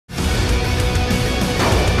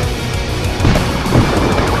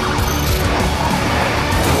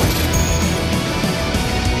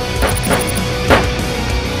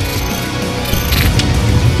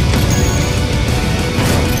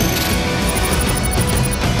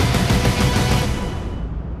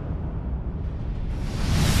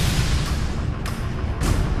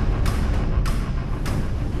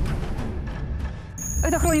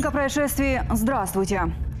Хроника происшествий.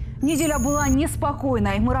 Здравствуйте. Неделя была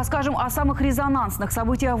неспокойной. Мы расскажем о самых резонансных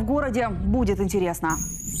событиях в городе. Будет интересно.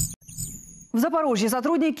 В Запорожье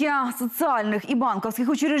сотрудники социальных и банковских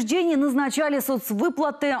учреждений назначали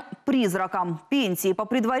соцвыплаты призракам. Пенсии по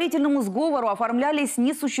предварительному сговору оформлялись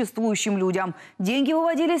несуществующим людям. Деньги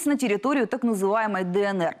выводились на территорию так называемой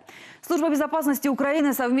ДНР. Служба безопасности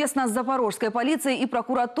Украины совместно с запорожской полицией и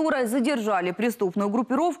прокуратурой задержали преступную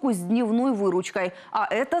группировку с дневной выручкой. А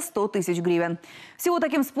это 100 тысяч гривен. Всего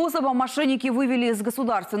таким способом мошенники вывели из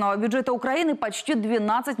государственного бюджета Украины почти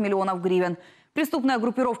 12 миллионов гривен. Преступная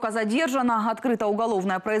группировка задержана. Открыто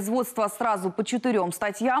уголовное производство сразу по 4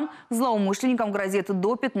 статьям. Злоумышленникам грозит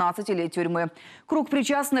до 15 лет тюрьмы. Круг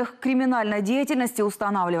причастных к криминальной деятельности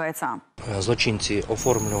устанавливается. Злочинці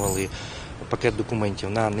оформлювали пакет документів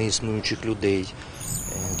на неіснуючих людей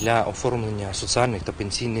для оформлення соціальних та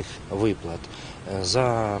пенсійних виплат.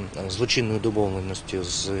 За злочинною домовленістю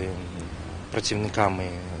з працівниками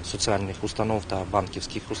соціальних установ та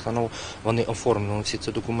банківських установ вони оформлювали всі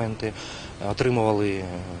ці документи, отримували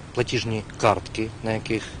платіжні картки, на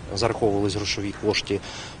яких зараховувались грошові кошти,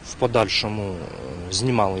 в подальшому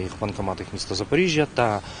знімали їх в банкоматах міста Запоріжжя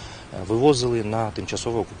та вивозили на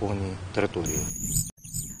тимчасово окуповані території.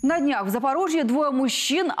 На днях в Запорожье 2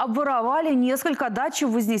 мужчин обворовали несколько дач в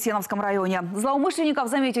Вознесеновском районе. Злоумышленников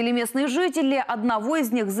заметили местные жители. Одного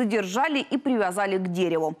из них задержали и привязали к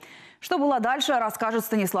дереву. Что было дальше, расскажет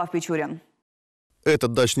Станислав Печурин.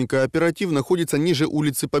 Этот дачный кооператив находится ниже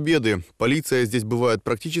улицы Победы. Полиция здесь бывает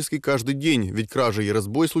практически каждый день, ведь кражи и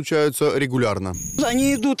разбой случаются регулярно.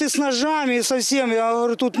 Они идут и с ножами, и со всем. Я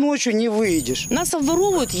говорю, тут ночью не выйдешь. Нас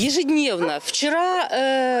обворовывают ежедневно. Вчера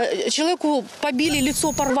человеку побили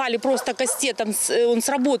лицо, порвали просто кастетом. Он с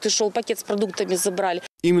работы шел, пакет с продуктами забрали.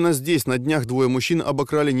 Именно здесь на днях 2 мужчин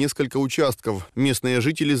обокрали несколько участков. Местные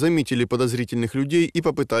жители заметили подозрительных людей и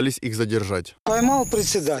попытались их задержать. Поймал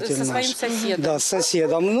председатель со своим соседом. Да, с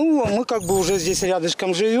соседом. Ну, мы как бы уже здесь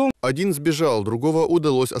рядышком живем. Один сбежал, другого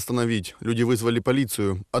удалось остановить. Люди вызвали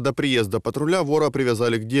полицию. А до приезда патруля вора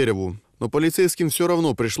привязали к дереву. Но полицейским все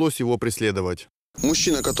равно пришлось его преследовать.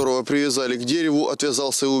 Мужчина, которого привязали к дереву,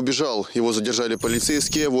 отвязался и убежал. Его задержали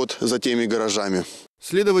полицейские вот за теми гаражами.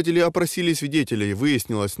 Следователи опросили свидетелей.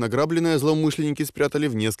 Выяснилось, награбленное злоумышленники спрятали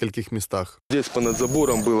в нескольких местах. Здесь понад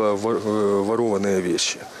забором было ворованные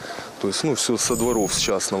вещи. То есть, все со дворов, с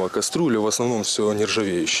частного, кастрюли, в основном все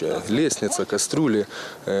нержавеющее. Лестница, кастрюли,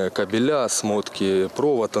 кабеля, смотки,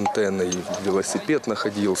 провод, антенны, велосипед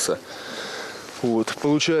находился. Вот.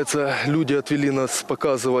 Получается, люди отвели нас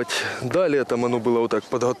показывать далее, там оно было вот так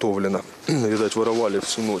подготовлено. Видать, воровали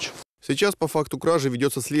всю ночь. Сейчас по факту кражи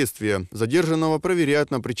ведется следствие. Задержанного проверяют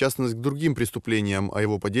на причастность к другим преступлениям, а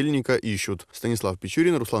его подельника ищут. Станислав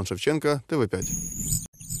Печурин, Руслан Шевченко, ТВ5.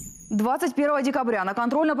 21 декабря на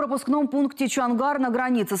контрольно-пропускном пункте Чангар на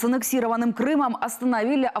границе с аннексированным Крымом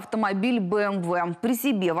остановили автомобиль БМВ. При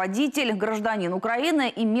себе водитель, гражданин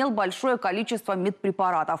Украины, имел большое количество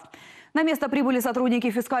медпрепаратов. На место прибыли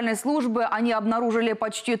сотрудники фискальной службы. Они обнаружили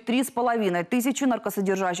почти 3500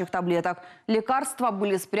 наркосодержащих таблеток. Лекарства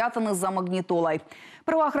были спрятаны за магнитолой.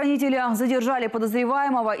 Правоохранители задержали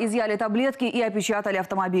подозреваемого, изъяли таблетки и опечатали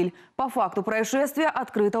автомобиль. По факту происшествия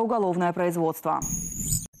открыто уголовное производство.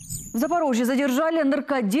 В Запорожье задержали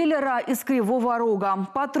наркодилера из Кривого Рога.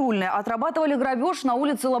 Патрульные отрабатывали грабеж на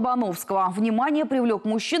улице Лобановского. Внимание привлек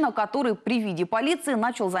мужчина, который при виде полиции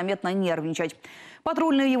начал заметно нервничать.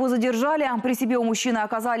 Патрульные его задержали. При себе у мужчины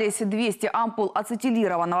оказались 200 ампул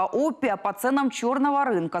ацетилированного опия по ценам черного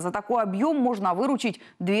рынка. За такой объем можно выручить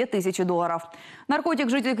 $2000. Наркотик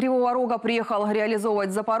житель Кривого Рога приехал реализовывать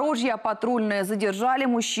в Запорожье. Патрульные задержали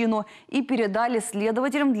мужчину и передали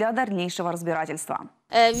следователям для дальнейшего разбирательства.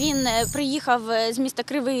 Він приїхав з міста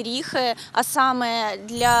Кривий Ріг, а саме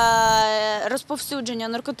для розповсюдження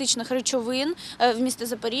наркотичних речовин в місті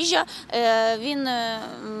Запоріжжя.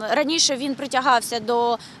 Раніше він притягався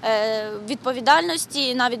до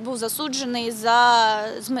відповідальності, навіть був засуджений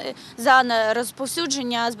за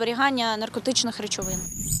розповсюдження, зберігання наркотичних речовин.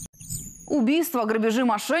 Убийства, грабежи,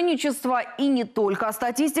 мошенничество и не только.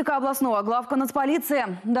 Статистика областного главка нацполиции.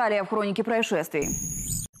 Далее в хронике происшествий.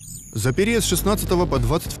 За период с 16 по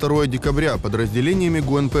 22 декабря подразделениями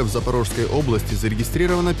ГУНП в Запорожской области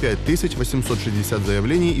зарегистрировано 5860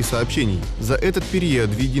 заявлений и сообщений. За этот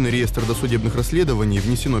период в единый реестр досудебных расследований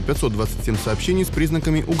внесено 527 сообщений с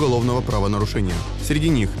признаками уголовного правонарушения. Среди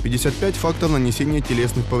них 55 фактов нанесения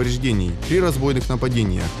телесных повреждений, 3 разбойных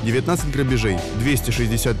нападения, 19 грабежей,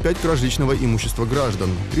 265 краж личного имущества граждан,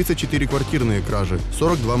 34 квартирные кражи,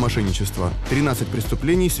 42 мошенничества, 13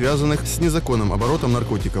 преступлений, связанных с незаконным оборотом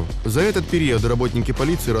наркотиков. За этот период работники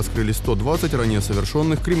полиции раскрыли 120 ранее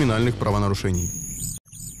совершенных криминальных правонарушений.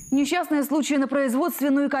 Несчастные случаи на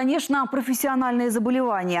производстве, ну и, конечно, профессиональные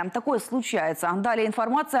заболевания. Такое случается. Далее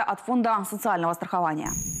информация от Фонда социального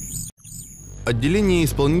страхования. Отделение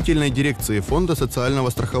исполнительной дирекции Фонда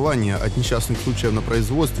социального страхования от несчастных случаев на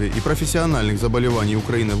производстве и профессиональных заболеваний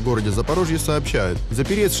Украины в городе Запорожье сообщает, за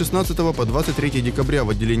период с 16 по 23 декабря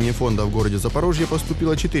в отделение фонда в городе Запорожье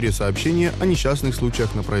поступило 4 сообщения о несчастных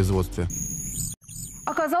случаях на производстве.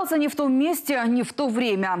 Оказался не в том месте, не в то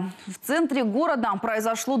время. В центре города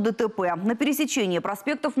произошло ДТП. На пересечении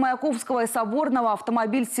проспектов Маяковского и Соборного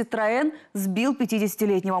автомобиль «Citroën» сбил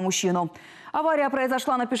 50-летнего мужчину. Авария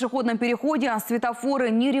произошла на пешеходном переходе. Светофоры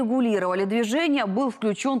не регулировали движение, был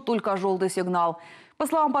включен только желтый сигнал. По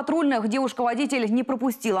словам патрульных, девушка-водитель не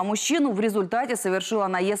пропустила мужчину, в результате совершила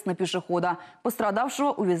наезд на пешехода.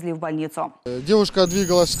 Пострадавшего увезли в больницу. Девушка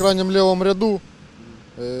двигалась в крайнем левом ряду.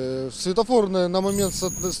 Светофор на момент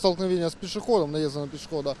столкновения с пешеходом, наезда на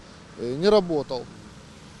пешехода, не работал.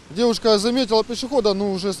 Девушка заметила пешехода,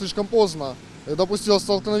 но уже слишком поздно, допустила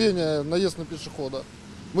столкновение, наезд на пешехода.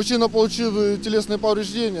 Мужчина получил телесные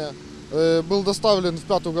повреждения, был доставлен в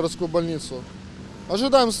 5-ю городскую больницу.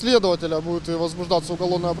 Ожидаем следователя, будет возбуждаться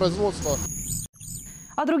уголовное производство.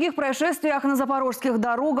 О других происшествиях на запорожских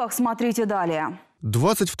дорогах смотрите далее.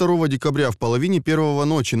 22 декабря в половине первого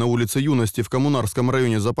ночи на улице Юности в Коммунарском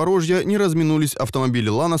районе Запорожья не разминулись автомобили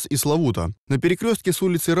 «Ланос» и «Славута». На перекрестке с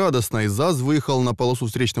улицы Радостной ЗАЗ выехал на полосу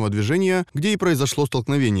встречного движения, где и произошло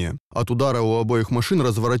столкновение. От удара у обоих машин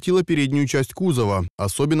разворотило переднюю часть кузова.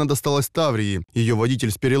 Особенно досталось Таврии. Ее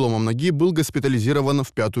водитель с переломом ноги был госпитализирован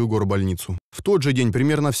в 5-ю горбольницу. В тот же день,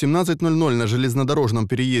 примерно в 17:00 на железнодорожном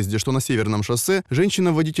переезде, что на Северном шоссе,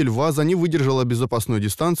 женщина-водитель ВАЗа не выдержала безопасную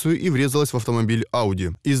дистанцию и врезалась в автомобиль Ауди.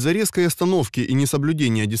 Из-за резкой остановки и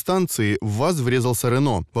несоблюдения дистанции в ВАЗ врезался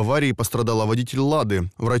Рено. В аварии пострадала водитель Лады.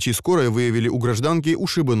 Врачи скорой выявили у гражданки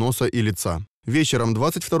ушибы носа и лица. Вечером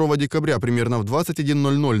 22 декабря примерно в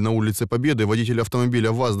 21:00 на улице Победы водитель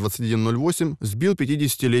автомобиля ВАЗ-2108 сбил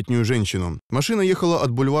 50-летнюю женщину. Машина ехала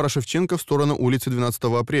от бульвара Шевченко в сторону улицы 12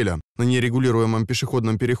 апреля. На нерегулируемом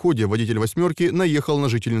пешеходном переходе водитель «восьмерки» наехал на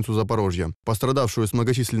жительницу Запорожья. Пострадавшую с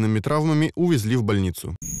многочисленными травмами увезли в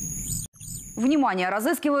больницу. Внимание!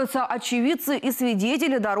 Разыскиваются очевидцы и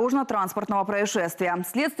свидетели дорожно-транспортного происшествия.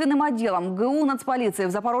 Следственным отделом ГУ Нацполиции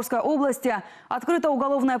в Запорожской области открыто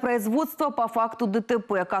уголовное производство по факту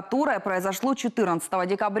ДТП, которое произошло 14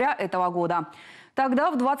 декабря этого года.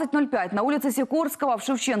 Тогда в 20:05 на улице Сикорского в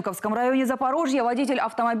Шевченковском районе Запорожья водитель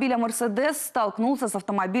автомобиля «Мерседес» столкнулся с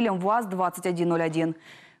автомобилем ВАЗ-2101.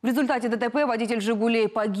 В результате ДТП водитель «Жигулей»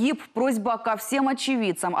 погиб. Просьба ко всем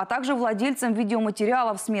очевидцам, а также владельцам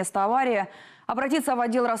видеоматериалов с места аварии обратиться в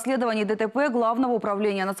отдел расследований ДТП Главного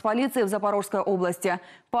управления Нацполиции в Запорожской области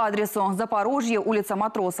по адресу Запорожье, улица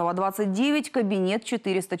Матросова, 29, кабинет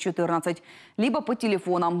 414, либо по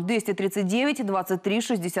телефонам 239 23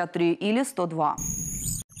 63 или 102.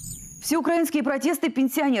 Всеукраинские протесты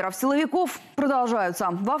пенсионеров-силовиков продолжаются.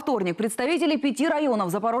 Во вторник представители 5 районов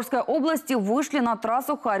Запорожской области вышли на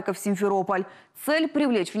трассу Харьков-Симферополь. Цель –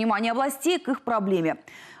 привлечь внимание властей к их проблеме.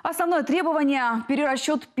 Основное требование –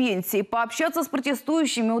 перерасчет пенсий. Пообщаться с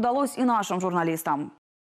протестующими удалось и нашим журналистам.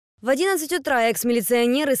 В 11 утра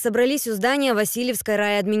экс-милиционеры собрались у здания Васильевской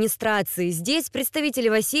райадминистрации. Здесь представители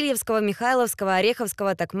Васильевского, Михайловского,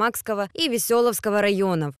 Ореховского, Токмакского и Веселовского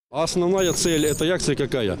районов. Основная цель этой акции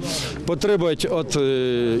какая? Потребовать от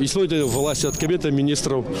исполнительной власти, от Кабинета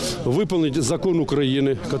министров выполнить закон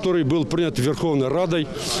Украины, который был принят Верховной Радой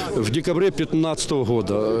в декабре 2015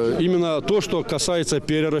 года. Именно то, что касается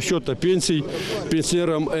перерасчета пенсий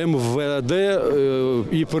пенсионерам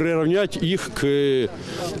МВД и приравнять их к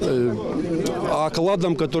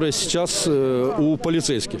окладам, которые сейчас у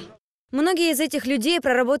полицейских. Многие из этих людей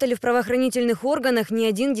проработали в правоохранительных органах не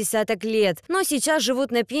 1 десяток лет, но сейчас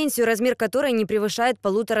живут на пенсию, размер которой не превышает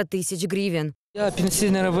 1500 гривен. Я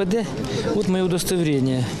пенсионер МВД, вот мое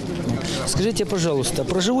удостоверение. Скажите, пожалуйста,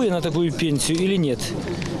 проживу я на такую пенсию или нет?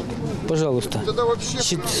 Пожалуйста.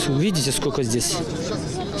 Видите, сколько здесь?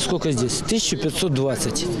 Сколько здесь?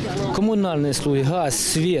 1520. Коммунальные услуги, газ,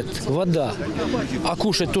 свет, вода. А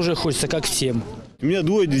кушать тоже хочется, как всем. У меня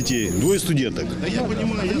 2 детей, 2 студенток,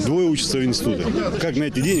 2 учатся в институте. Как на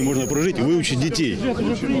эти деньги можно прожить и выучить детей,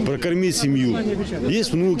 прокормить семью?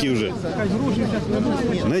 Есть внуки уже.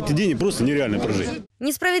 На эти деньги просто нереально прожить.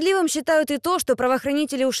 Несправедливым считают и то, что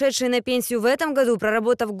правоохранители, ушедшие на пенсию в этом году,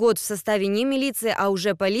 проработав год в составе не милиции, а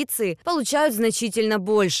уже полиции, получают значительно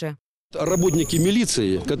больше. Работники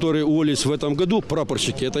милиции, которые уволились в этом году,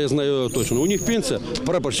 прапорщики, это я знаю точно, у них пенсия,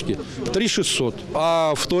 прапорщики, 3600.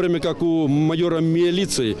 А в то время как у майора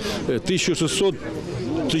милиции 1600,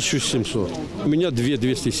 1700. У меня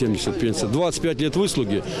 2270 пенсия. 25 лет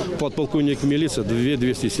выслуги, подполковник милиции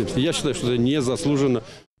 2270. Я считаю, что это незаслуженно.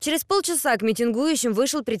 Через полчаса к митингующим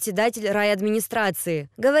вышел председатель райадминистрации.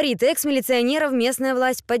 Говорит, экс-милиционеров местная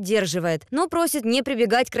власть поддерживает, но просит не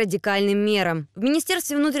прибегать к радикальным мерам. В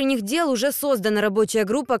Министерстве внутренних дел уже создана рабочая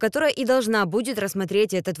группа, которая и должна будет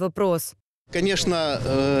рассмотреть этот вопрос. Конечно,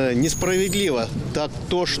 несправедливо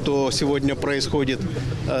то, что сегодня происходит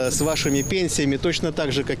с вашими пенсиями, точно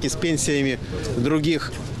так же, как и с пенсиями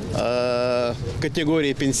других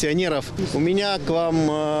категорий пенсионеров. У меня к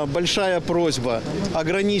вам большая просьба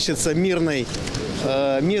ограничиться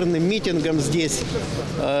мирным митингом здесь,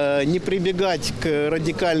 не прибегать к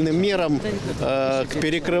радикальным мерам, к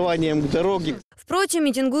перекрываниям дороги. Впрочем,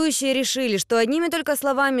 митингующие решили, что одними только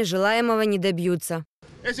словами желаемого не добьются.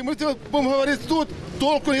 Если мы будем говорить тут,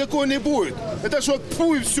 толку никакого не будет. Это что,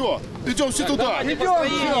 фу и все. Идем все туда.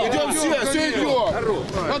 Идем все идем.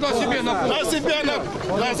 Надо себя.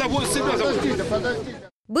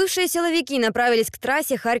 Бывшие силовики направились к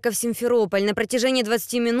трассе Харьков-Симферополь. На протяжении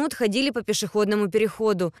 20 минут ходили по пешеходному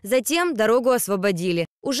переходу. Затем дорогу освободили.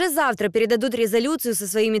 Уже завтра передадут резолюцию со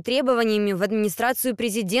своими требованиями в администрацию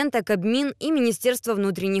президента, Кабмин и Министерство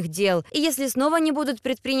внутренних дел. И если снова не будут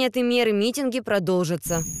предприняты меры, митинги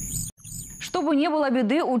продолжатся. Чтобы не было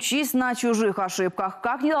беды, учись на чужих ошибках.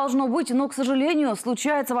 Как не должно быть, но, к сожалению,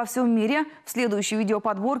 случается во всем мире. В следующей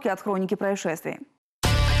видеоподборке от «Хроники происшествий».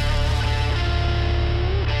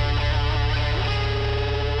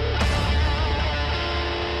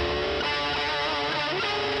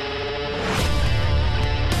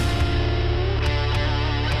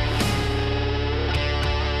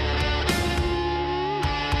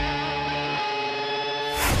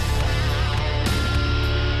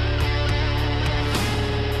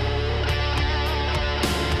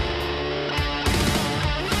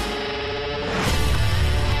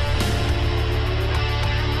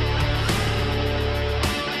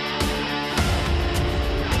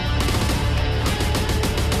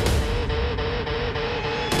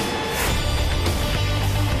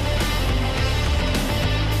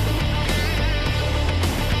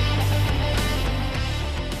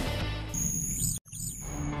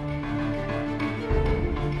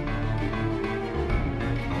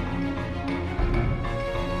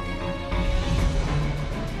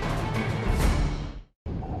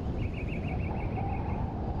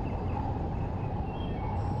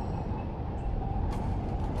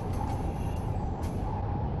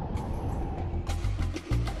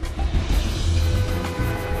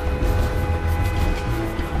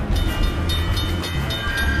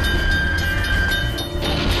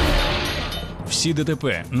 Всі ДТП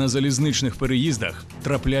на залізничних переїздах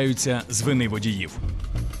трапляються з вини водіїв.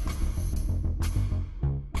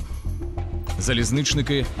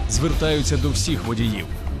 Залізничники звертаються до всіх водіїв.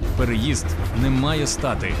 Переїзд не має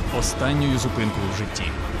стати останньою зупинкою в житті.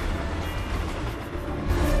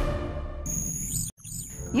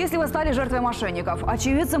 Если вы стали жертвой мошенников,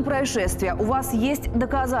 очевидцем происшествия, у вас есть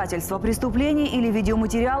доказательства преступлений или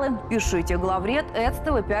видеоматериалы, пишите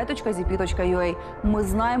главред@tv5.zp.ua. Мы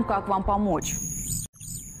знаем, как вам помочь.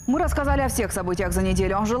 Мы рассказали о всех событиях за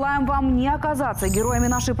неделю. Желаем вам не оказаться героями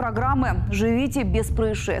нашей программы. Живите без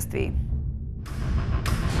происшествий.